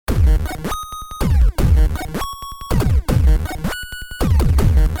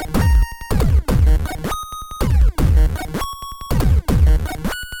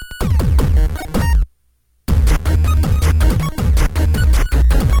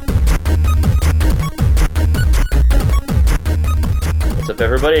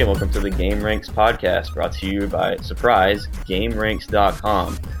everybody, and welcome to the Game Ranks podcast, brought to you by, surprise,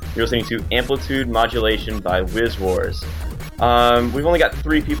 GameRanks.com. You're listening to Amplitude Modulation by WizWars. We've only got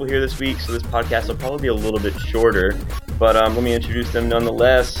 3 people here this week, so this podcast will probably be a little bit shorter, but let me introduce them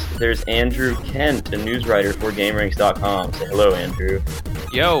nonetheless. There's Andrew Kent, a news writer for GameRanks.com. Say hello, Andrew.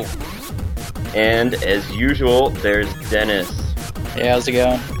 Yo. And as usual, there's Dennis. Hey, how's it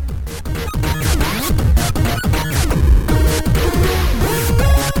going?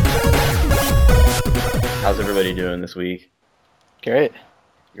 How's everybody doing this week? Great.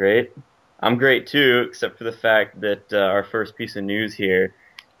 Great. I'm great too, except for the fact that our first piece of news here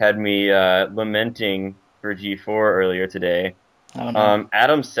had me lamenting for G4 earlier today. Oh, no.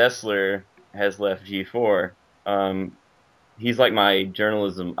 Adam Sessler has left G4. He's like my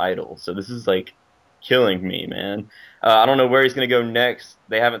journalism idol, so this is like killing me, man. I don't know where he's going to go next.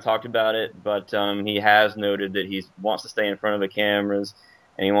 They haven't talked about it, but he has noted that he wants to stay in front of the cameras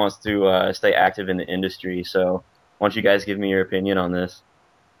and he wants to stay active in the industry. So why don't you guys give me your opinion on this?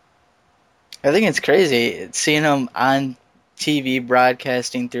 I think it's crazy seeing him on TV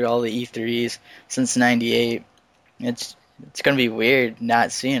broadcasting through all the E3s since '98. It's going to be weird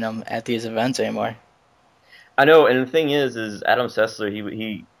not seeing him at these events anymore. I know, and the thing is Adam Sessler,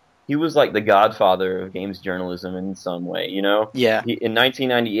 he was like the godfather of games journalism in some way, you know? Yeah. In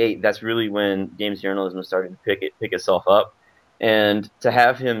 1998, that's really when games journalism started to pick itself up. And to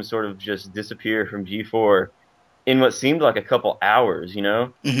have him sort of just disappear from G4 in what seemed like a couple hours, you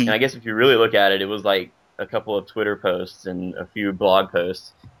know? Mm-hmm. And I guess if you really look at it, it was like a couple of Twitter posts and a few blog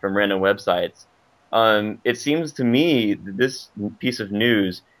posts from random websites. It seems to me that this piece of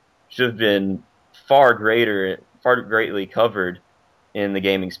news should have been far greatly covered in the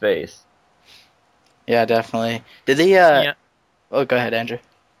gaming space. Yeah, definitely. Did they, Yeah. Oh, go ahead, Andrew.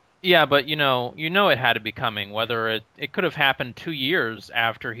 Yeah, but you know it had to be coming. Whether it could have happened 2 years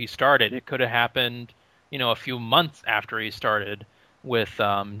after he started, it could have happened, a few months after he started with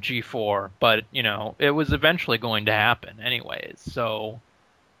G4. But it was eventually going to happen, anyways. So.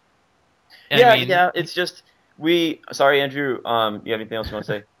 Yeah. It's just Sorry, Andrew. You have anything else you want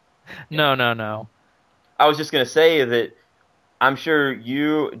to say? No. I was just gonna say that I'm sure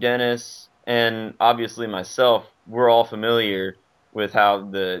you, Dennis, and obviously myself, we're all familiar with how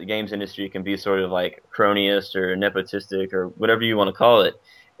the games industry can be sort of like cronyist or nepotistic or whatever you want to call it.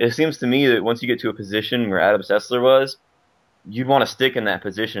 It seems to me that once you get to a position where Adam Sessler was, you'd want to stick in that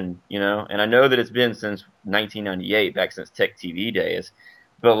position, And I know that it's been since 1998, back since Tech TV days,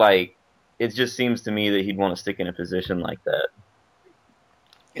 but like, it just seems to me that he'd want to stick in a position like that.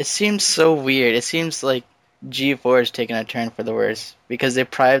 It seems so weird. It seems like G4 is taking a turn for the worse because they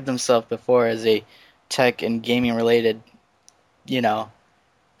prided themselves before as a tech and gaming related,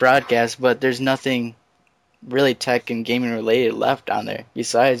 broadcast, but there's nothing really tech and gaming related left on there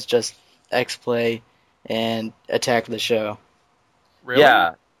besides just X-Play and Attack of the Show. Really?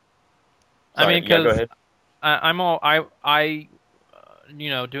 Yeah. I mean, because go ahead.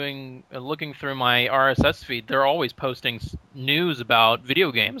 looking through my RSS feed, they're always posting news about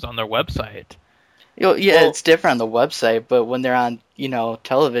video games on their website. It's different on the website, but when they're on,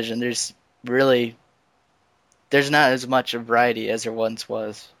 television, there's not as much variety as there once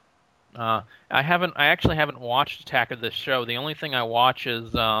was. I actually haven't watched Attack of the Show. The only thing I watch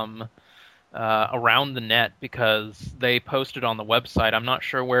is Around the Net because they post it on the website. I'm not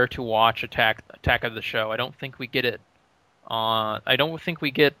sure where to watch Attack of the Show. I don't think we get it. I don't think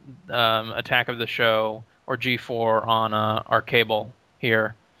we get Attack of the Show or G4 on our cable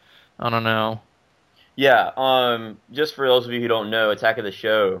here. I don't know. Yeah, just for those of you who don't know, Attack of the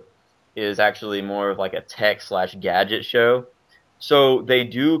Show is actually more of like a tech/gadget show. So they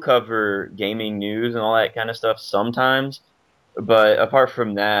do cover gaming news and all that kind of stuff sometimes, but apart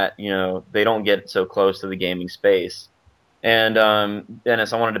from that, they don't get so close to the gaming space. And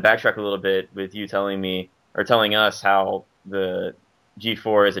Dennis, I wanted to backtrack a little bit with you telling us how the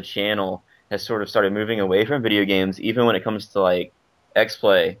G4 as a channel has sort of started moving away from video games, even when it comes to like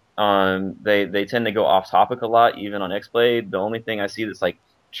X-Play. They tend to go off topic a lot, even on X-Play. The only thing I see that's like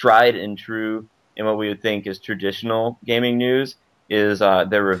tried and true in what we would think is traditional gaming news is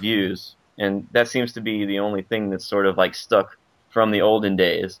their reviews, and that seems to be the only thing that's sort of like stuck from the olden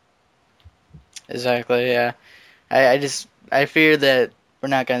days. Exactly, yeah. I fear that we're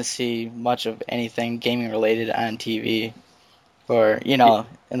not going to see much of anything gaming related on TV for, in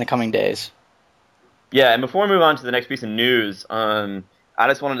the coming days. Yeah, and before we move on to the next piece of news, I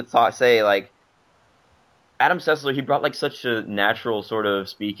just wanted to say, like, Adam Sessler, he brought like such a natural sort of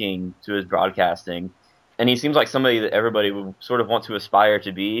speaking to his broadcasting, and he seems like somebody that everybody would sort of want to aspire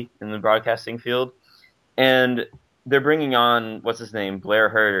to be in the broadcasting field. And they're bringing on what's his name, Blair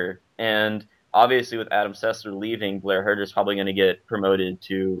Herter, and obviously with Adam Sessler leaving, Blair Herter's probably going to get promoted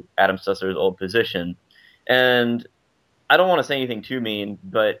to Adam Sessler's old position. And I don't want to say anything too mean,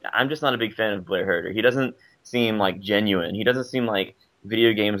 but I'm just not a big fan of Blair Herter. He doesn't seem like genuine. He doesn't seem like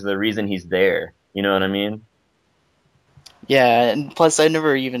video games are the reason he's there. You know what I mean? Yeah, and plus I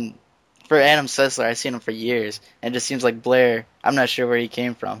never even for Adam Sessler, I've seen him for years, and it just seems like Blair. I'm not sure where he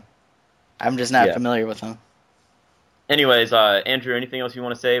came from. I'm just not Yeah. familiar with him. Anyways, Andrew, anything else you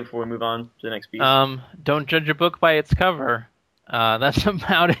want to say before we move on to the next piece? Don't judge a book by its cover. That's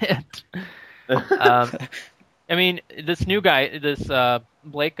about it. I mean, this new guy, this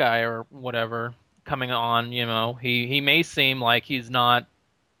Blake guy or whatever, coming on, he may seem like he's not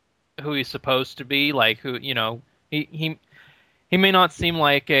who he's supposed to be, like who, he may not seem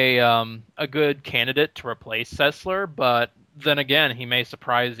like a good candidate to replace Sessler, but then again, he may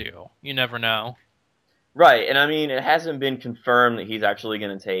surprise you. You never know. Right, and I mean, it hasn't been confirmed that he's actually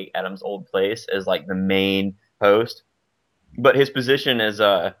going to take Adam's old place as like the main host, but his position as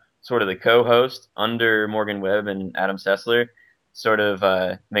sort of the co-host under Morgan Webb and Adam Sessler sort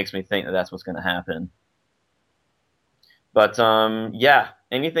of makes me think that that's what's going to happen. But yeah,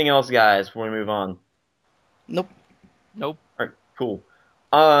 anything else, guys, before we move on? Nope. Nope. All right, cool.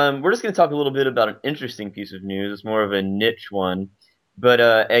 We're just going to talk a little bit about an interesting piece of news. It's more of a niche one. But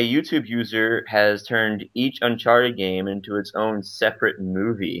a YouTube user has turned each Uncharted game into its own separate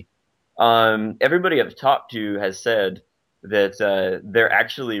movie. Everybody I've talked to has said that they're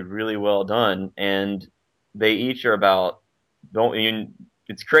actually really well done, and they each are about.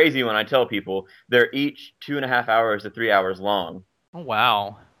 It's crazy when I tell people they're each 2.5 hours to 3 hours long. Oh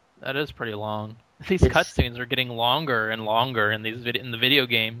wow, that is pretty long. These cutscenes are getting longer and longer in in the video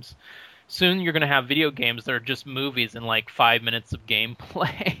games. Soon you're going to have video games that are just movies in like 5 minutes of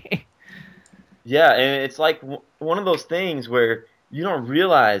gameplay. Yeah, and it's like one of those things where you don't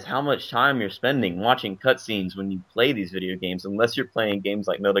realize how much time you're spending watching cutscenes when you play these video games, unless you're playing games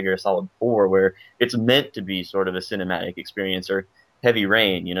like Metal Gear Solid 4, where it's meant to be sort of a cinematic experience, or Heavy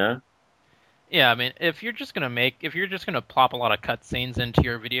Rain, you know? Yeah, I mean, if you're just gonna plop a lot of cutscenes into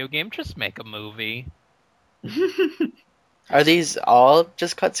your video game, just make a movie. Are these all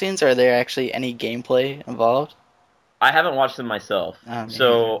just cutscenes, or are there actually any gameplay involved? I haven't watched them myself, Oh,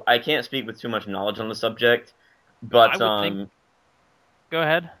 so I can't speak with too much knowledge on the subject. But I would think... Go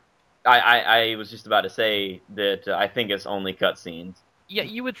ahead. I was just about to say that I think it's only cutscenes. Yeah,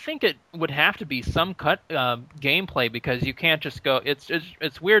 you would think it would have to be some gameplay, because you can't just go.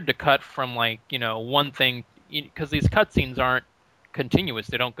 It's weird to cut from one thing, because these cutscenes aren't continuous.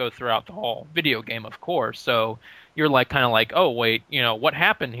 They don't go throughout the whole video game, of course. So you're kind of like, oh wait, what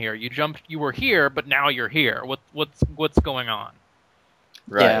happened here? You were here, but now you're here. What's going on?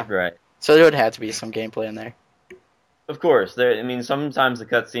 Right, Yeah. right. So there would have to be some gameplay in there. Of course, sometimes the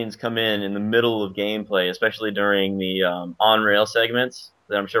cutscenes come in the middle of gameplay, especially during the on-rail segments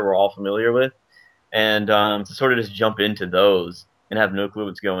that I'm sure we're all familiar with, and to sort of just jump into those and have no clue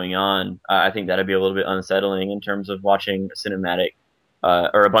what's going on, I think that'd be a little bit unsettling in terms of watching a cinematic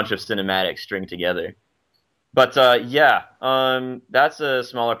or a bunch of cinematics string together. But yeah, that's a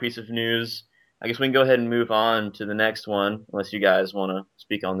smaller piece of news. I guess we can go ahead and move on to the next one, unless you guys want to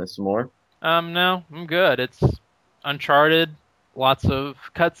speak on this some more. No, I'm good. It's Uncharted, lots of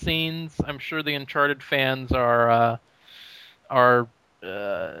cutscenes. I'm sure the Uncharted fans are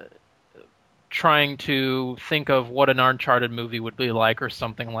trying to think of what an Uncharted movie would be like, or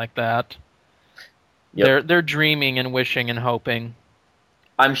something like that. Yep. They're dreaming and wishing and hoping.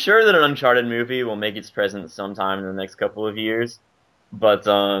 I'm sure that an Uncharted movie will make its presence sometime in the next couple of years, but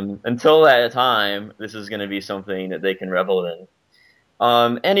until that time, this is going to be something that they can revel in.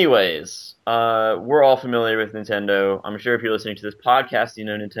 Anyways, we're all familiar with Nintendo. I'm sure if you're listening to this podcast, you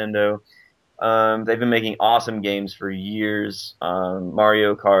know Nintendo. They've been making awesome games for years.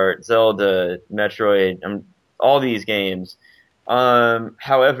 Mario Kart, Zelda, Metroid, all these games.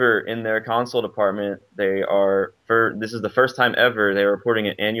 However, in their console department, this is the first time ever they're reporting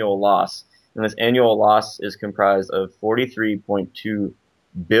an annual loss. And this annual loss is comprised of 43.2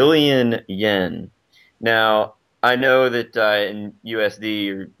 billion yen. Now, I know that in USD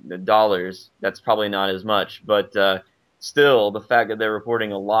or dollars, that's probably not as much, but still, the fact that they're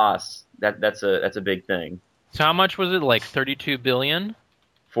reporting a loss, that's a big thing. So how much was it? Like 32 billion?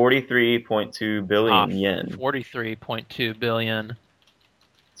 43.2 billion yen. 43.2 billion.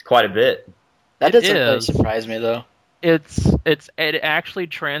 It's quite a bit. That doesn't really surprise me, though. It actually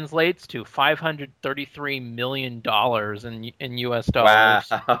translates to $533 million in US dollars.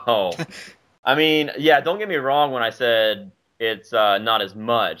 Wow. I mean, yeah, don't get me wrong when I said it's not as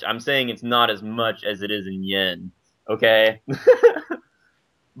much. I'm saying it's not as much as it is in yen. Okay.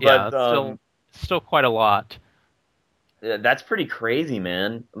 Yeah, But it's still quite a lot. that's pretty crazy,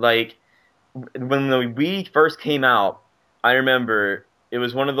 man. Like when the Wii first came out, I remember it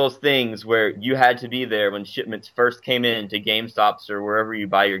was one of those things where you had to be there when shipments first came in to GameStops or wherever you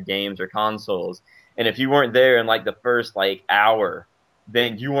buy your games or consoles. And if you weren't there in like the first like hour,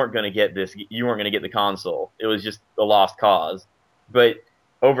 then you weren't going to get this. You weren't going to get the console. It was just a lost cause. But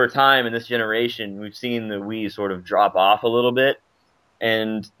over time in this generation, we've seen the Wii sort of drop off a little bit,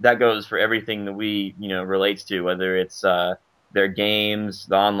 and that goes for everything the Wii, relates to, whether it's their games,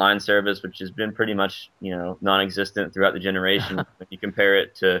 the online service, which has been pretty much, non-existent throughout the generation when you compare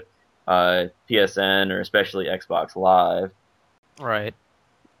it to PSN or especially Xbox Live. Right.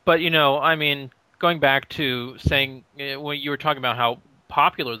 But I mean, going back to saying when you were talking about how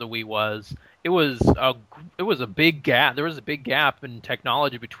popular the Wii was, it was a big gap. There was a big gap in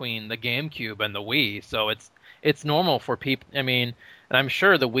technology between the GameCube and the Wii, so it's normal for people. I mean, and I'm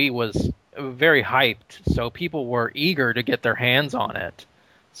sure the Wii was very hyped, so people were eager to get their hands on it.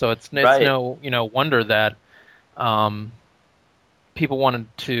 So it's Right. no wonder that people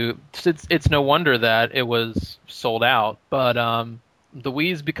wanted to. It's no wonder that it was sold out. But the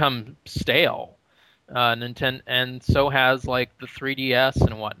Wii's become stale. Nintendo, and so has like the 3DS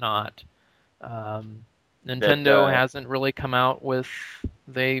and whatnot. Nintendo hasn't really come out with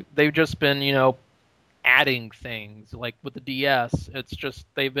they've just been adding things like with the DS. It's just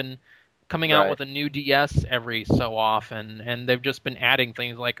they've been coming out with a new DS every so often, and they've just been adding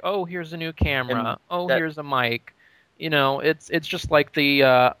things like, oh, here's a new camera, here's a mic. It's just like the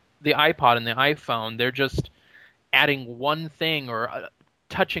iPod and the iPhone. They're just adding one thing or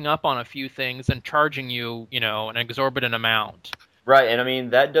touching up on a few things and charging you, an exorbitant amount. Right, and I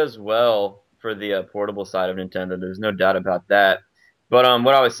mean that does well for the portable side of Nintendo. There's no doubt about that. But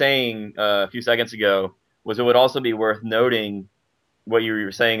what I was saying a few seconds ago was it would also be worth noting what you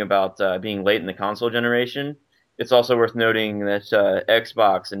were saying about being late in the console generation. It's also worth noting that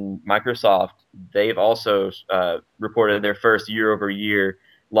Xbox and Microsoft, they've also reported their first year-over-year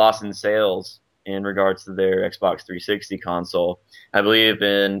loss in sales in regards to their Xbox 360 console. I believe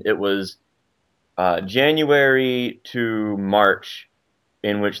it was January to March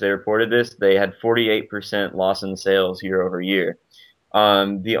in which they reported this. They had 48% loss in sales year over year.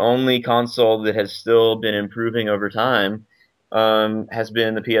 The only console that has still been improving over time has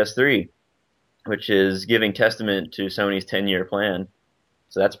been the PS3, which is giving testament to Sony's 10-year plan.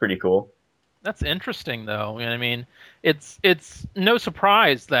 So that's pretty cool. That's interesting, though. I mean, it's no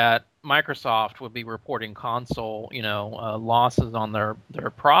surprise that Microsoft would be reporting console, losses on their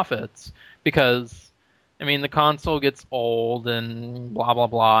profits because, I mean, the console gets old and blah blah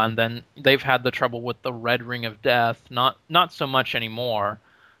blah, and then they've had the trouble with the Red Ring of Death. Not so much anymore,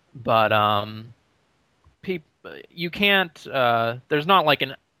 but you can't. There's not like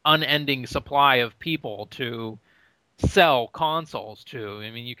an unending supply of people to sell consoles to.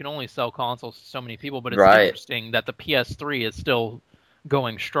 I mean, you can only sell consoles to so many people, but it's interesting that the PS3 is still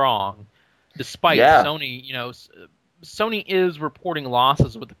going strong, despite Sony. Sony is reporting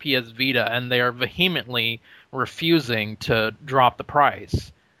losses with the PS Vita, and they are vehemently refusing to drop the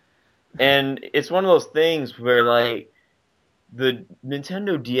price. And it's one of those things where, like, the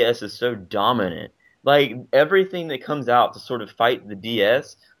Nintendo DS is so dominant. Like, everything that comes out to sort of fight the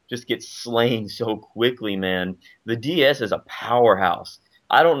DS just gets slain so quickly, man. The DS is a powerhouse.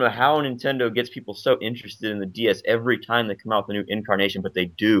 I don't know how Nintendo gets people so interested in the DS every time they come out with a new incarnation, but they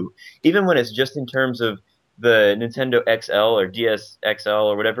do. Even when it's just in terms of the Nintendo XL or DS XL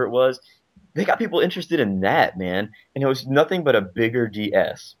or whatever it was, they got people interested in that, man. And it was nothing but a bigger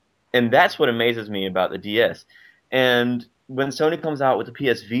DS. And that's what amazes me about the DS. And when Sony comes out with the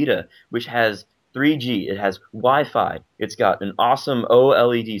PS Vita, which has 3G, it has Wi-Fi, it's got an awesome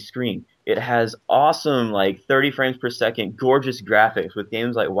OLED screen, it has awesome, like, 30 frames per second, gorgeous graphics with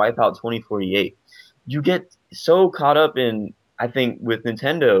games like Wipeout 2048. You get so caught up in, I think, with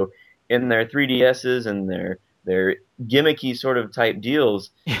Nintendo in their 3DSs and their gimmicky sort of type deals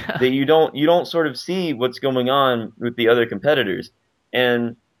that you don't sort of see what's going on with the other competitors.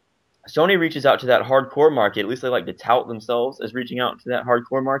 And Sony reaches out to that hardcore market. At least they like to tout themselves as reaching out to that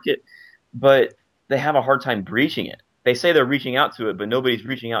hardcore market, but they have a hard time breaching it. They say they're reaching out to it, but nobody's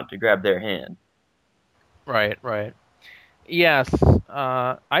reaching out to grab their hand. Right. Yes,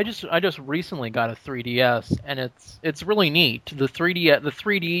 I just recently got a 3DS, and it's really neat. The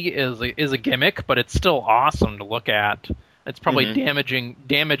 3D is a gimmick, but it's still awesome to look at. It's probably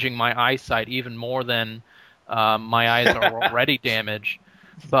damaging my eyesight even more than my eyes are already damaged.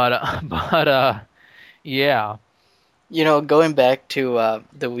 But yeah. Going back to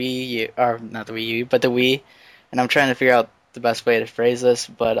the Wii, or not the Wii U, but the Wii, and I'm trying to figure out the best way to phrase this,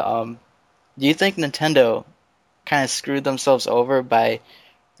 but do you think Nintendo kind of screwed themselves over by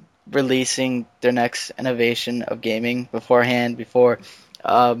releasing their next innovation of gaming beforehand, before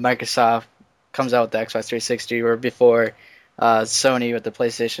Microsoft comes out with the Xbox 360, or before Sony with the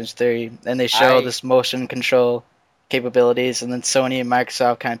PlayStation 3, and they show I this motion control capabilities, and then Sony and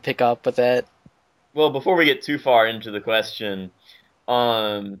Microsoft kind of pick up with that? Well, before we get too far into the question,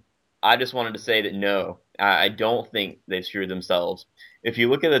 I just wanted to say that no, I don't think they've screwed themselves. If you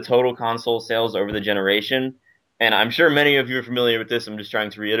look at the total console sales over the generation, and I'm sure many of you are familiar with this, I'm just trying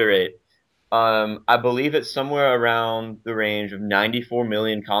to reiterate. I believe it's somewhere around the range of 94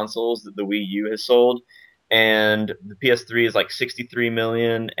 million consoles that the Wii U has sold, and the PS3 is like 63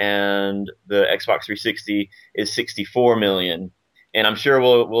 million, and the Xbox 360 is 64 million. And I'm sure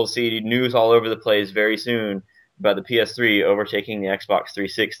we'll see news all over the place very soon about the PS3 overtaking the Xbox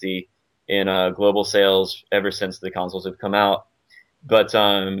 360 in global sales ever since the consoles have come out. But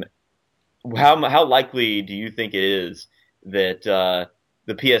how likely do you think it is that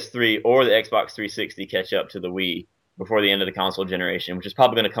the PS3 or the Xbox 360 catch up to the Wii before the end of the console generation, which is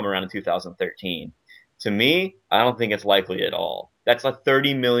probably going to come around in 2013? To me, I don't think it's likely at all. That's a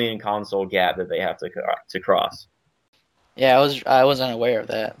 30 million console gap that they have to cross. Yeah, I was unaware of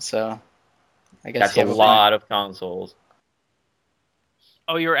that, so I guess That's you a have a point. lot of consoles.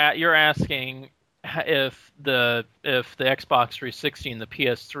 Oh, you're asking if the Xbox 360 and the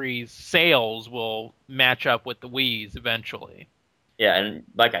PS3's sales will match up with the Wii's eventually. Yeah, and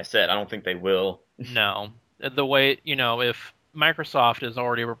like I said, I don't think they will. No, the way if Microsoft is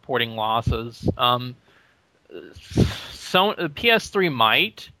already reporting losses, so PS3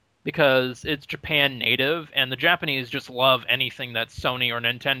 might, because it's Japan native, and the Japanese just love anything that Sony or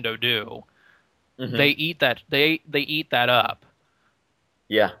Nintendo do. Mm-hmm. They eat that. They eat that up.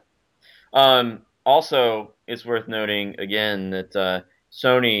 Yeah. Also, it's worth noting again that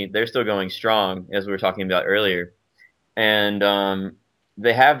Sony, they're still going strong, as we were talking about earlier, and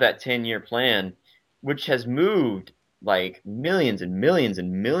they have that 10-year plan, which has moved like millions and millions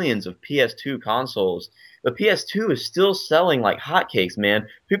and millions of PS2 consoles. The PS2 is still selling like hotcakes, man.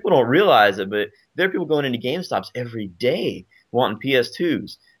 People don't realize it, but there are people going into GameStops every day wanting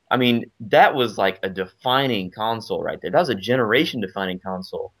PS2s. I mean, that was like a defining console right there. That was a generation-defining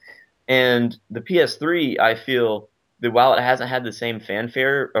console. And the PS3, I feel that while it hasn't had the same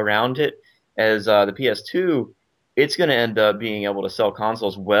fanfare around it as the PS2, it's going to end up being able to sell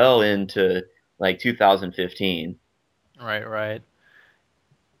consoles well into like 2015. Right.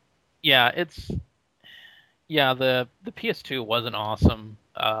 Yeah, the PS2 was an awesome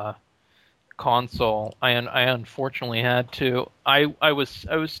console. I unfortunately had to. I was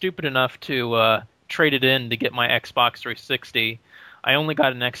stupid enough to trade it in to get my Xbox 360. I only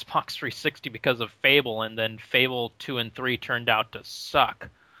got an Xbox 360 because of Fable, and then Fable 2 and 3 turned out to suck.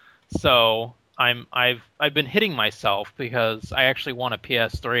 So I've been hitting myself because I actually want a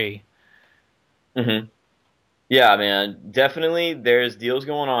PS3. Mm-hmm. Yeah, man, definitely. There's deals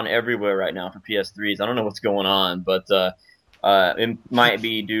going on everywhere right now for PS3s. I don't know what's going on, but it might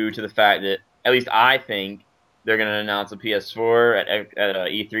be due to the fact that at least I think they're going to announce a PS4 at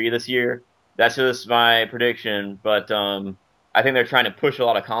E3 this year. That's just my prediction, but I think they're trying to push a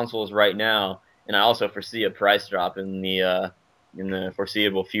lot of consoles right now, and I also foresee a price drop in the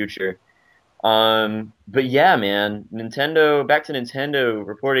foreseeable future. But yeah, man, back to Nintendo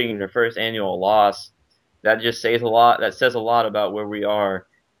reporting their first annual loss. That just says a lot. That says a lot about where we are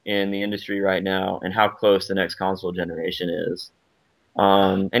in the industry right now and how close the next console generation is.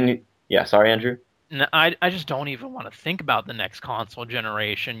 And yeah, sorry, Andrew. No, I just don't even want to think about the next console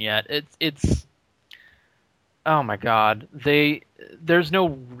generation yet. It's oh my god. There's no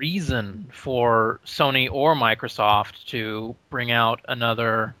reason for Sony or Microsoft to bring out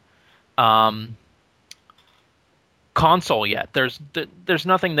another console yet. There's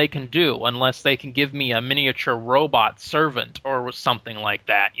nothing they can do unless they can give me a miniature robot servant or something like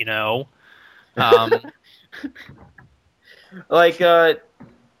that, Like the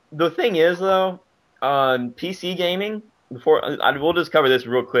thing is though, PC gaming. We'll just cover this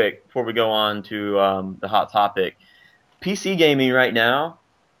real quick before we go on to the hot topic. PC gaming right now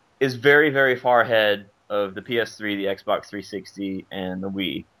is very, very far ahead of the PS3, the Xbox 360, and the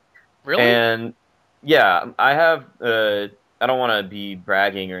Wii. Really? And yeah, I have. I don't want to be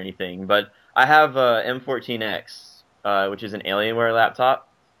bragging or anything, but I have M14X, which is an Alienware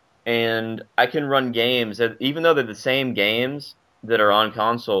laptop, and I can run games that, even though they're the same games that are on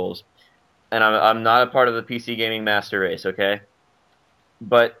consoles. And I'm not a part of the PC gaming master race, okay?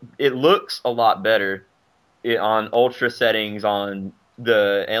 But it looks a lot better on ultra settings on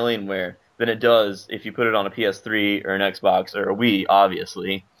the Alienware than it does if you put it on a PS3 or an Xbox or a Wii,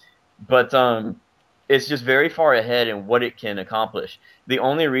 obviously. But it's just very far ahead in what it can accomplish. The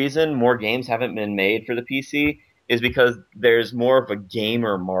only reason more games haven't been made for the PC is because there's more of a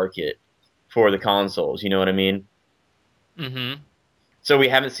gamer market for the consoles. You know what I mean? Mm-hmm. So we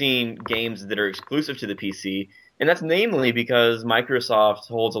haven't seen games that are exclusive to the PC, and that's namely because Microsoft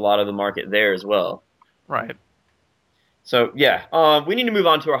holds a lot of the market there as well. Right. So yeah, we need to move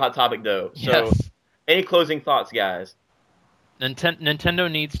on to our hot topic though. So, Yes. any closing thoughts, guys? Nintendo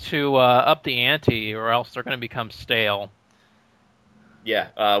needs to up the ante, or else they're going to become stale. Yeah,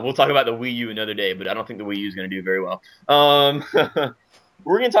 we'll talk about the Wii U another day, but I don't think the Wii U is going to do very well.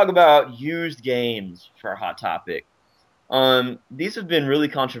 We're going to talk about used games for our hot topic. These have been really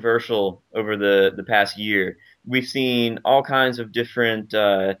controversial over the past year. We've seen all kinds of different,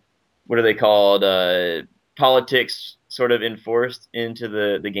 what are they called, politics sort of enforced into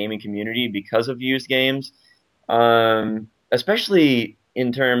the gaming community because of used games, especially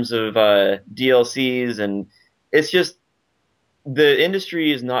in terms of DLCs, and it's just the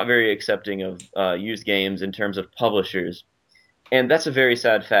industry is not very accepting of used games in terms of publishers. And that's a very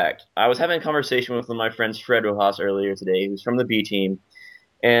sad fact. I was having a conversation with one of my friends, Fred Rojas, earlier today, who's from the B team,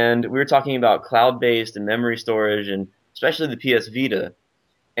 and we were talking about cloud-based and memory storage, and especially the PS Vita.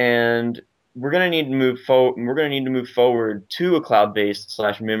 And we're going to need to move forward to a cloud-based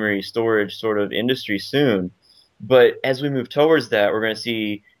 / memory storage sort of industry soon. But as we move towards that, we're going to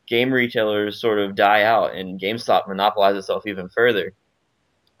see game retailers sort of die out and GameStop monopolize itself even further.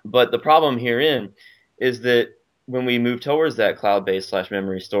 But the problem herein is that when we move towards that cloud-based /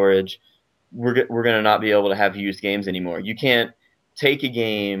 memory storage, we're going to not be able to have used games anymore. You can't take a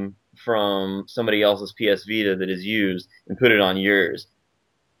game from somebody else's PS Vita that is used and put it on yours.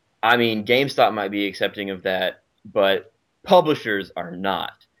 I mean, GameStop might be accepting of that, but publishers are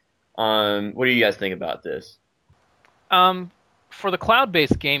not. What do you guys think about this? For the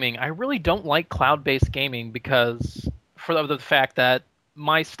cloud-based gaming, I really don't like cloud-based gaming because for the fact that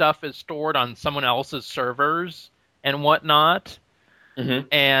my stuff is stored on someone else's servers and whatnot. Mm-hmm.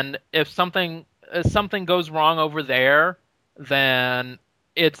 And if something goes wrong over there, then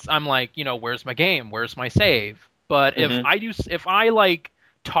I'm like, where's my game? Where's my save? But if I like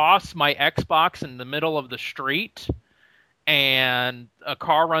toss my Xbox in the middle of the street and a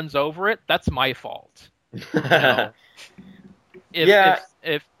car runs over it, that's my fault.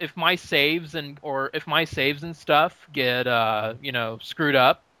 If my saves and stuff get screwed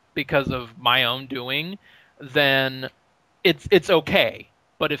up because of my own doing, then it's okay.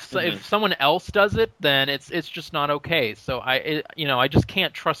 But if someone else does it, then it's just not okay. So I just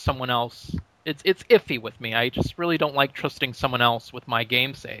can't trust someone else. It's iffy with me. I just really don't like trusting someone else with my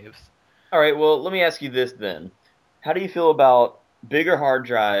game saves. All right, well, let me ask you this then. How do you feel about bigger hard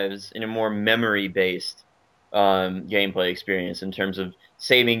drives in a more memory-based gameplay experience in terms of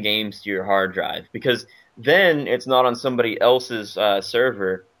saving games to your hard drive? Because then it's not on somebody else's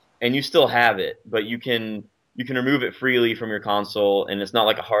server, and you still have it, but you can remove it freely from your console, and it's not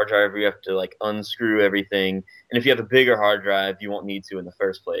like a hard drive where you have to like unscrew everything. And if you have a bigger hard drive, you won't need to in the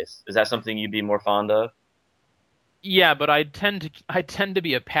first place. Is that something you'd be more fond of? Yeah, but I tend to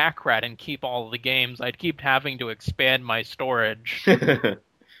be a pack rat and keep all of the games. I'd keep having to expand my storage.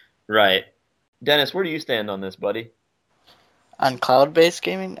 Right. Dennis, where do you stand on this, buddy? On cloud-based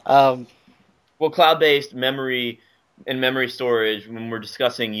gaming? Well, cloud-based memory and memory storage when we're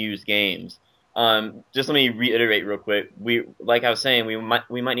discussing used games. Just let me reiterate real quick. Like I was saying, we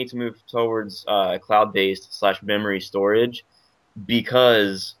might need to move towards cloud-based / memory storage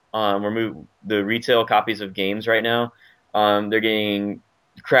because the retail copies of games right now, they're getting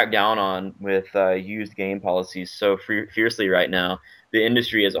cracked down on with used game policies so fiercely right now. The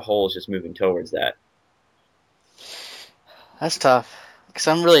industry as a whole is just moving towards that. That's tough because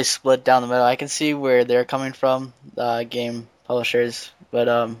I'm really split down the middle. I can see where they're coming from, the game publishers, but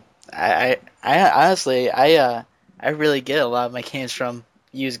I honestly I really get a lot of my games from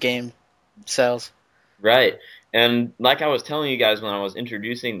used game sales. Right. And like I was telling you guys when I was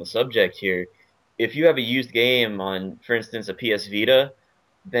introducing the subject here, if you have a used game on, for instance, a PS Vita,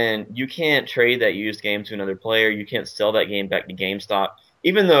 then you can't trade that used game to another player. You can't sell that game back to GameStop,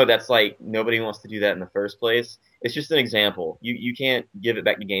 even though that's like nobody wants to do that in the first place. It's just an example. You can't give it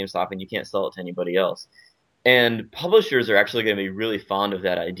back to GameStop and you can't sell it to anybody else. And publishers are actually going to be really fond of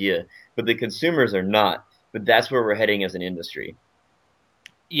that idea, but the consumers are not. But that's where we're heading as an industry.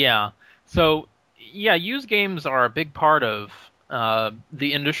 Yeah. So, yeah, used games are a big part of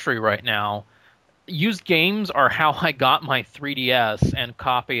the industry right now. Used games are how I got my 3DS and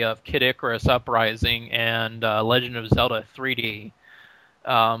copy of Kid Icarus Uprising and Legend of Zelda 3D.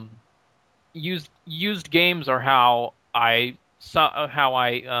 used games are how I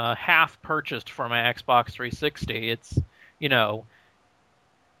half purchased for my Xbox 360. It's, you know,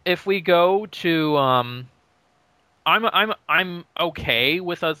 if we go to I'm okay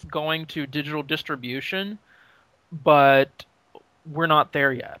with us going to digital distribution, but we're not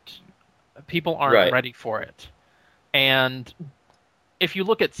there yet. People aren't Right. ready for it. And if you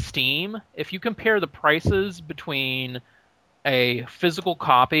look at Steam, if you compare the prices between a physical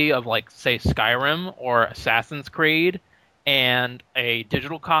copy of, like, say, Skyrim or Assassin's Creed and a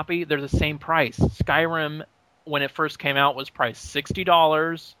digital copy, they're the same price. Skyrim, when it first came out, was priced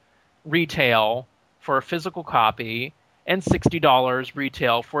 $60 retail for a physical copy and $60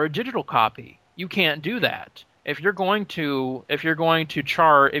 retail for a digital copy. You can't do that. If you're going to have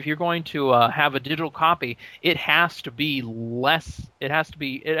a digital copy, it has to be less. It has to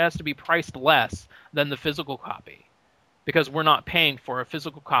be priced less than the physical copy, because we're not paying for a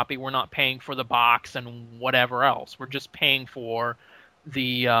physical copy. We're not paying for the box and whatever else. We're just paying for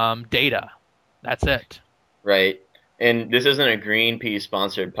the data. That's it. Right. And this isn't a Greenpeace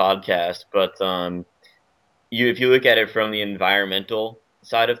sponsored podcast, but if you look at it from the environmental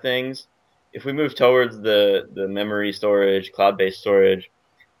side of things, if we move towards the memory storage, cloud-based storage,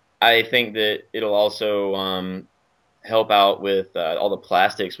 I think that it'll also help out with all the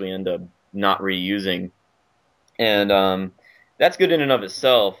plastics we end up not reusing, and that's good in and of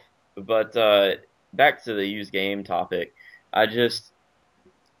itself. But back to the used game topic, I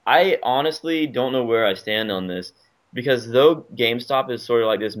honestly don't know where I stand on this, because though GameStop is sort of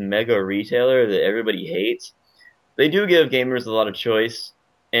like this mega retailer that everybody hates, they do give gamers a lot of choice,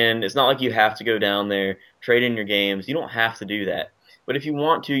 and it's not like you have to go down there, trade in your games. You don't have to do that. But if you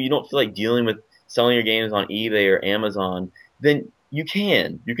want to, you don't feel like dealing with selling your games on eBay or Amazon, then you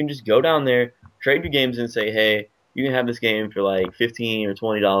can. You can just go down there, trade your games, and say, hey, you can have this game for like $15 or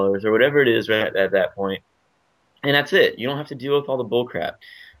 $20 or whatever it is right at that point. And that's it. You don't have to deal with all the bullcrap.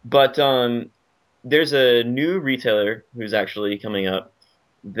 But there's a new retailer who's actually coming up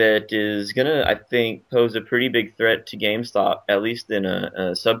that is gonna, I think, pose a pretty big threat to GameStop, at least in a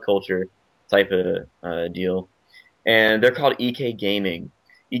subculture type of deal. And they're called EK Gaming.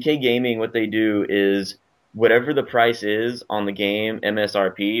 EK Gaming, what they do is whatever the price is on the game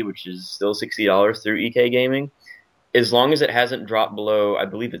MSRP, which is still $60 through EK Gaming, as long as it hasn't dropped below, I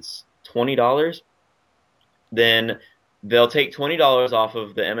believe it's $20, then they'll take $20 off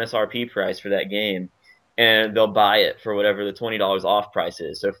of the MSRP price for that game, and they'll buy it for whatever the $20 off price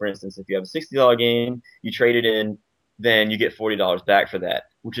is. So, for instance, if you have a $60 game, you trade it in, then you get $40 back for that,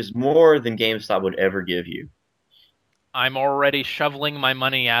 which is more than GameStop would ever give you. I'm already shoveling my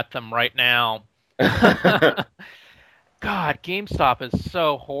money at them right now. God, GameStop is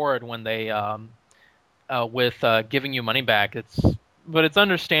so horrid when they with giving you money back. But it's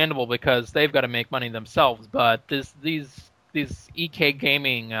understandable because they've got to make money themselves. But these EK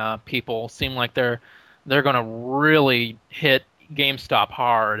Gaming people seem like they're going to really hit GameStop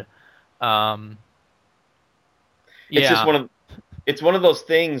hard. It's just Yeah. it's one of those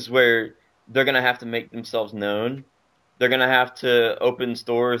things where they're gonna have to make themselves known. They're gonna have to open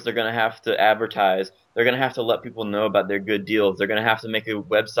stores. They're gonna have to advertise. They're gonna have to let people know about their good deals. They're gonna have to make a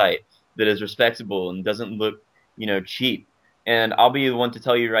website that is respectable and doesn't look, cheap. And I'll be the one to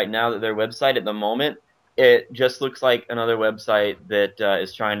tell you right now that their website at the moment, it just looks like another website that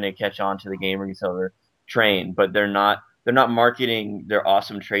is trying to catch on to the game retailer train, but they're not marketing their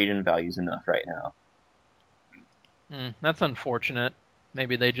awesome trade-in values enough right now. That's unfortunate.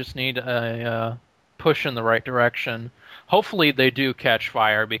 Maybe they just need a push in the right direction. Hopefully they do catch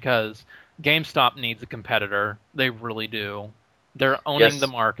fire, because GameStop needs a competitor. They really do. They're owning Yes. the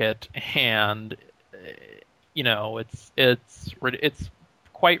market, and it's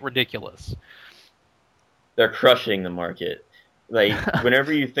quite ridiculous. They're crushing the market. Like,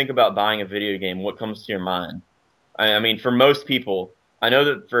 whenever you think about buying a video game, what comes to your mind? I mean, for most people, I know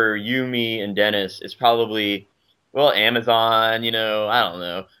that for you, me, and Dennis, it's probably, well, Amazon, I don't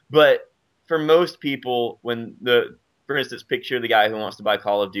know. But for most people, for instance, picture the guy who wants to buy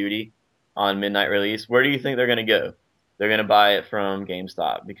Call of Duty on midnight release, where do you think they're going to go? They're going to buy it from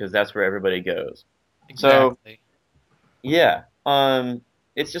GameStop, because that's where everybody goes. Exactly. Yeah,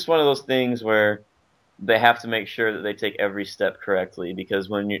 it's just one of those things where they have to make sure that they take every step correctly, because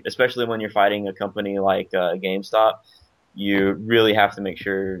especially when you're fighting a company like GameStop, you really have to make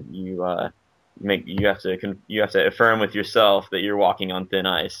sure you have to affirm with yourself that you're walking on thin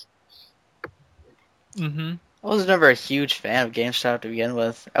ice. Mm-hmm. I was never a huge fan of GameStop to begin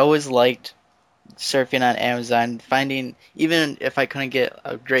with. I always liked surfing on Amazon, finding, even if I couldn't get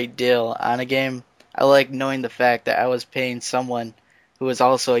a great deal on a game, I like knowing the fact that I was paying someone who is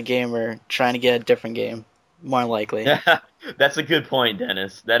also a gamer trying to get a different game, more likely. Yeah, that's a good point,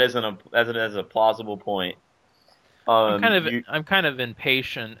 Dennis. That is a plausible point. I'm kind of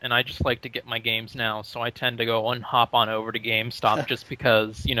impatient, and I just like to get my games now, so I tend to go and hop on over to GameStop just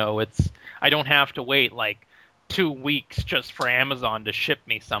because I don't have to wait like 2 weeks just for Amazon to ship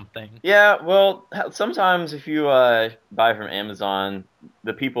me something. Yeah, well, sometimes if you buy from Amazon,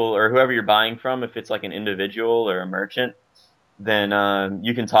 the people or whoever you're buying from, if it's like an individual or a merchant, then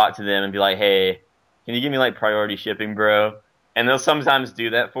you can talk to them and be like, hey, can you give me like priority shipping, bro? And they'll sometimes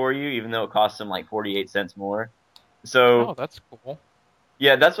do that for you, even though it costs them like 48 cents more. So, Oh, that's cool.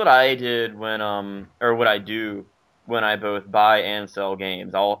 yeah, that's what I did or what I do when I both buy and sell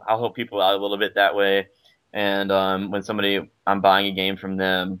games. I'll help people out a little bit that way. And when I'm buying a game from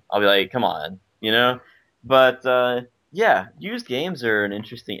them, I'll be like, come on, you know? But yeah, used games are an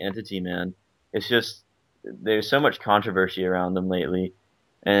interesting entity, man. It's just there's so much controversy around them lately.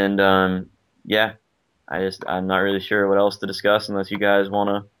 And yeah, I'm not really sure what else to discuss unless you guys want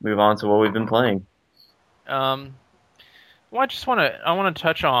to move on to what we've been playing. Well, I want to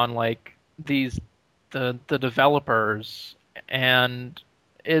touch on like the developers, and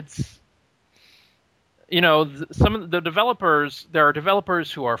it's some of the developers. There are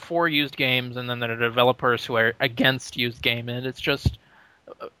developers who are for used games, and then there are developers who are against used game, and it's just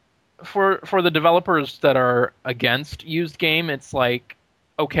for the developers that are against used game, it's like,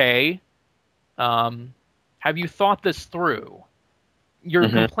 okay, have you thought this through? You're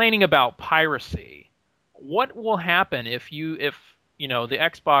complaining about piracy. What will happen if the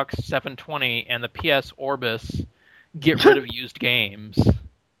Xbox 720 and the PS Orbis get rid of used games?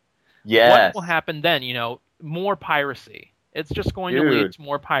 Yes. What will happen then? More piracy. It's just going to lead to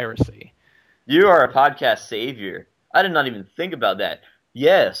more piracy. You are a podcast savior. I did not even think about that.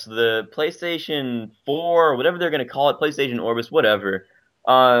 Yes, the PlayStation 4, whatever they're going to call it, PlayStation Orbis, whatever.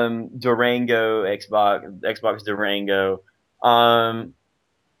 Durango, Xbox Durango.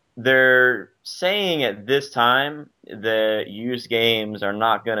 They're saying at this time that used games are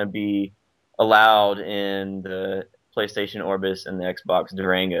not going to be allowed in the PlayStation Orbis and the Xbox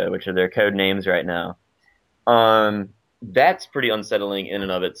Durango, which are their code names right now. That's pretty unsettling in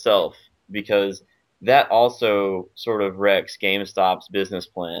and of itself, because that also sort of wrecks GameStop's business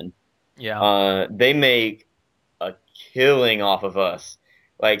plan. Yeah. They make a killing off of us.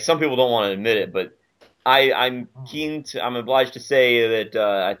 Like, some people don't want to admit it, but I'm obliged to say that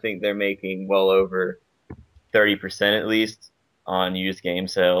I think they're making well over 30% at least on used game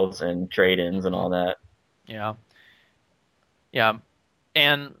sales and trade-ins and all that. Yeah. Yeah.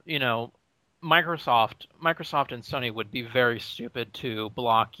 And, Microsoft and Sony would be very stupid to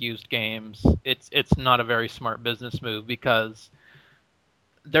block used games. It's not a very smart business move, because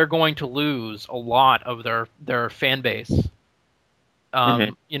they're going to lose a lot of their fan base.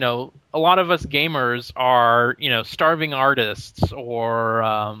 A lot of us gamers are, starving artists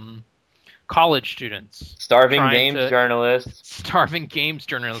or college students. Starving games journalists. Starving games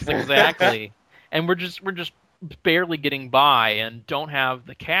journalists, exactly. And we're just barely getting by and don't have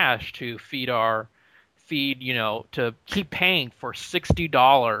the cash to to keep paying for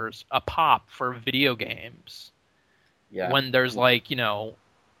 $60 a pop for video games. Yeah. When there's a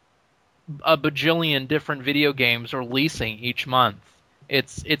bajillion different video games releasing each month.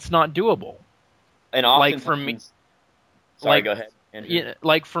 It's not doable. And often, like for me, go ahead, Andrew. Yeah,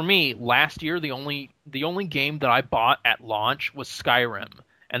 like for me, last year the only game that I bought at launch was Skyrim,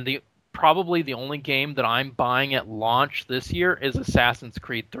 and probably the only game that I'm buying at launch this year is Assassin's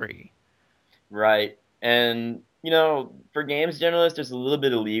Creed 3. Right. And for games journalists, there's a little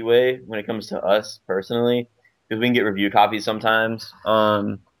bit of leeway when it comes to us personally, because we can get review copies sometimes.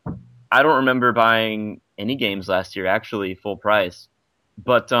 I don't remember buying any games last year, actually, full price.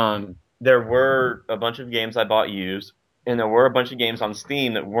 But there were a bunch of games I bought used, and there were a bunch of games on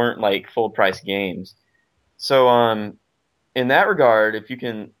Steam that weren't like full price games. So in that regard, if you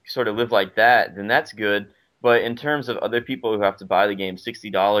can sort of live like that, then that's good. But in terms of other people who have to buy the game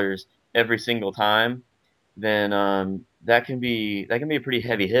 $60 every single time, then that can be a pretty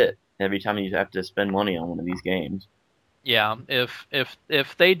heavy hit every time you have to spend money on one of these games. Yeah,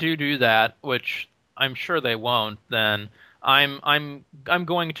 if they do that, which I'm sure they won't, then I'm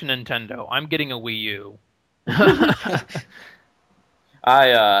going to Nintendo. I'm getting a Wii U.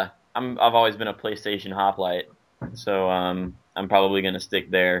 I've always been a PlayStation hoplite, so I'm probably gonna stick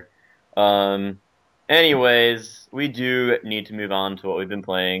there. Anyways, we do need to move on to what we've been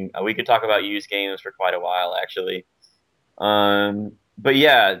playing. We could talk about used games for quite a while, actually. But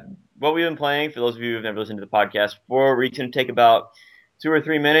yeah, what we've been playing, for those of you who've never listened to the podcast before, we're going to take about 2 or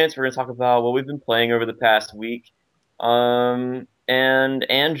 3 minutes. We're going to talk about what we've been playing over the past week. And And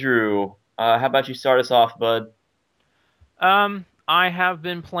Andrew, how about you start us off, bud? I have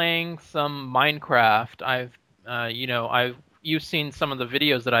been playing some Minecraft. You've seen some of the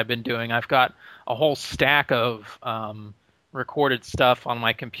videos that I've been doing. I've got a whole stack of recorded stuff on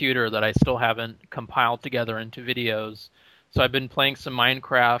my computer that I still haven't compiled together into videos. So I've been playing some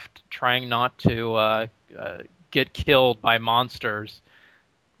Minecraft, trying not to get killed by monsters.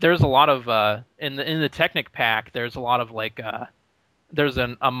 There's a lot of in the Technic pack. There's a lot of there's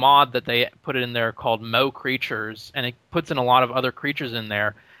a mod that they put in there called Mo Creatures, and it puts in a lot of other creatures in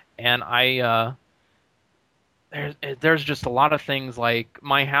there. And there's just a lot of things, like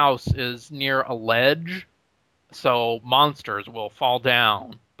my house is near a ledge, so monsters will fall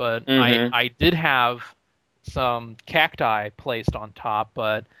down. But I did have some cacti placed on top,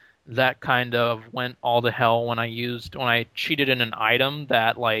 but that kind of went all to hell when I cheated in an item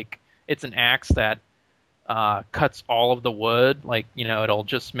that, like, it's an axe that cuts all of the wood, like, it'll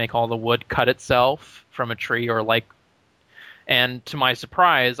just make all the wood cut itself from a tree, and to my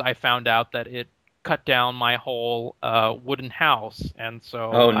surprise, I found out that it cut down my whole wooden house, and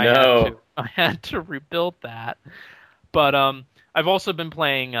so Oh no. I had to rebuild that. But I've also been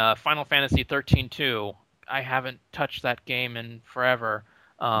playing Final Fantasy 13-2. I haven't touched that game in forever.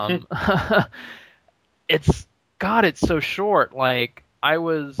 It's so short. Like,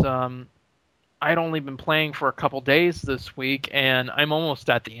 I'd only been playing for a couple days this week, and I'm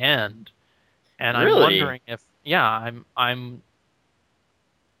almost at the end. And Really? I'm wondering if,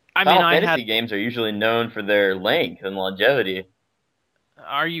 Final Fantasy games are usually known for their length and longevity.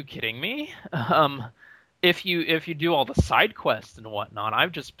 Are you kidding me? If you do all the side quests and whatnot,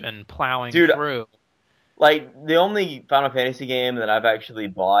 I've just been plowing through. Like, the only Final Fantasy game that I've actually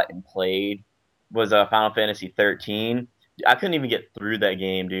bought and played was Final Fantasy 13. I couldn't even get through that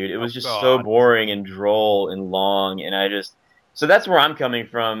game, dude. It was just so boring and droll and long, and so that's where I'm coming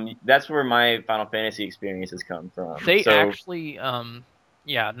from. That's where my Final Fantasy experiences come from. Actually, none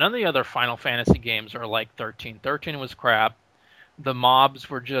of the other Final Fantasy games are like 13. 13 was crap. The mobs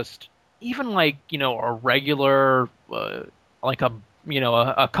were just, even like, a regular, like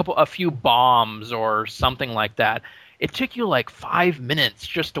a few bombs or something like that. It took you like 5 minutes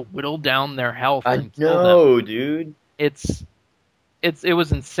just to whittle down their health and kill them. Dude. It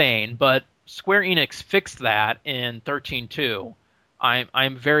was insane, but Square Enix fixed that in 13.2.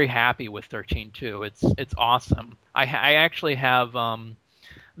 I'm very happy with 13.2. It's awesome. I actually have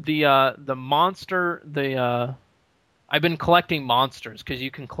the monster I've been collecting monsters, because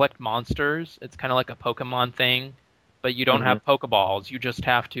you can collect monsters. It's kind of like a Pokemon thing, but you don't have Pokeballs. You just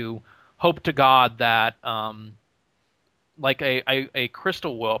have to hope to God that like a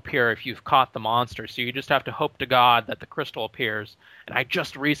crystal will appear if you've caught the monster. So you just have to hope to God that the crystal appears. And I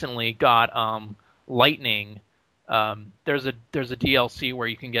just recently got Lightning. There's a DLC where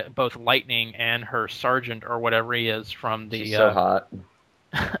you can get both Lightning and her sergeant, or whatever he is, from the She's so hot.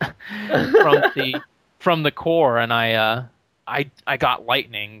 from the core, and I got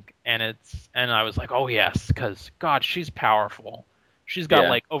Lightning, and I was like, oh yes, because God, she's powerful. She's got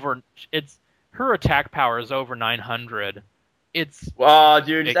her attack power is over 900. Dude,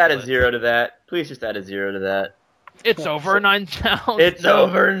 just add a 0 to that. Please just add a 0 to that. It's over 9,000. It's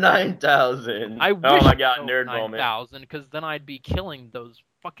over 9,000. I wish oh my God, it was nerd 9,000, because then I'd be killing those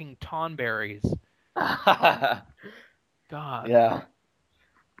fucking Tonberries. moment. God. Yeah.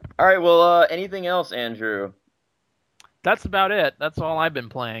 All right. Well, anything else, Andrew? That's about it. That's all I've been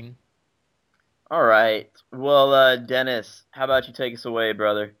playing. All right. Well, Dennis, how about you take us away,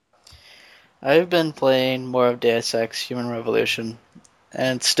 brother? I've been playing more of Deus Ex Human Revolution,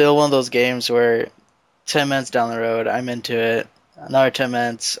 and it's still one of those games where 10 minutes down the road, I'm into it. Another 10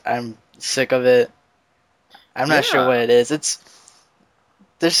 minutes, I'm sick of it. I'm not sure what it is.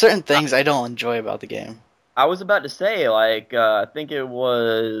 There's certain things I don't enjoy about the game. I was about to say, I think it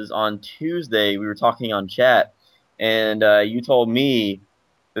was on Tuesday, we were talking on chat, and you told me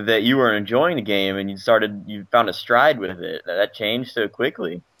that you were enjoying the game, and you found a stride with it. That changed so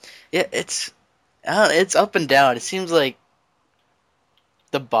quickly. Yeah, it's up and down. It seems like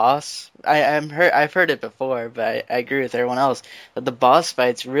the boss. I've heard it before, but I agree with everyone else that the boss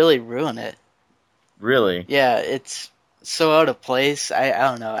fights really ruin it. Really? Yeah, it's so out of place. I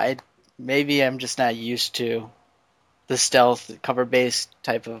don't know. Maybe I'm just not used to the stealth cover-based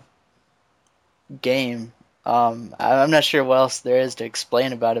type of game. I'm not sure what else there is to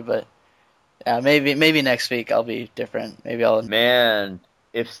explain about it, but maybe next week I'll be different. Maybe I'll. Man,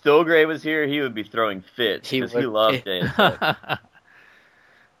 if Stilgray was here, he would be throwing fits because he loved Deus Ex.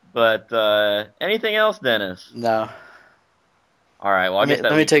 But anything else, Dennis? No. All right. Well,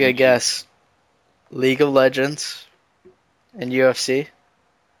 Let me take a guess. League of Legends. And UFC?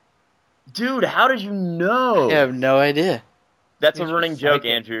 Dude, how did you know? I have no idea. That's a He's running just joke,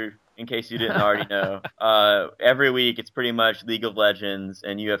 psychic. Andrew, in case you didn't already know. Every week, it's pretty much League of Legends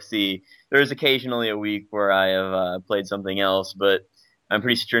and UFC. There's occasionally a week where I have played something else, but I'm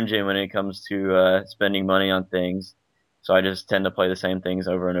pretty stringent when it comes to spending money on things. So I just tend to play the same things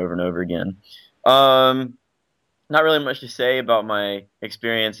over and over and over again. Not really much to say about my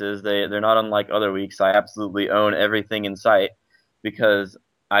experiences. They're not unlike other weeks. I absolutely own everything in sight because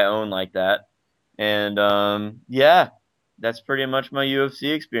I own like that. And yeah, that's pretty much my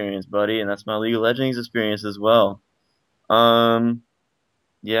UFC experience, buddy, and that's my League of Legends experience as well.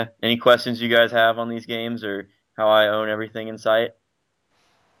 Yeah. Any questions you guys have on these games or how I own everything in sight?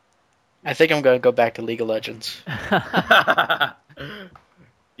 I think I'm gonna go back to League of Legends.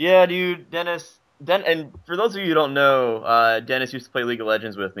 Yeah, dude, Dennis. And for those of you who don't know, Dennis used to play League of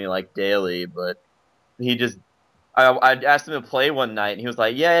Legends with me like daily, but he just I asked him to play one night, and he was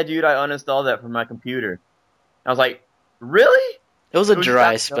like, "Yeah, dude, I uninstalled that from my computer." I was like, "Really?" It was a It was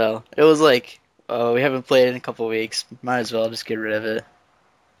dry that- spell. It was like, oh, we haven't played in a couple weeks. Might as well just get rid of it.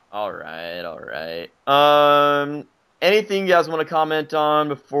 All right. Anything you guys want to comment on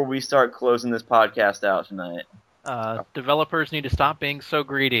before we start closing this podcast out tonight? Developers need to stop being so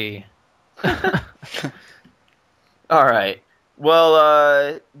greedy. All right.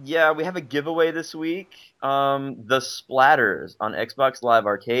 Well, yeah, we have a giveaway this week. The Splatters on Xbox Live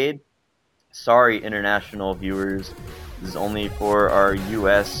Arcade. Sorry, international viewers. This is only for our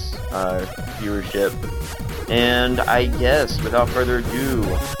U.S. Viewership. And I guess, without further ado,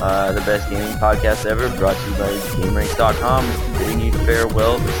 the best gaming podcast ever, brought to you by GameRanks.com, bidding you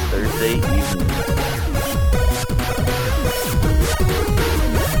farewell this Thursday evening.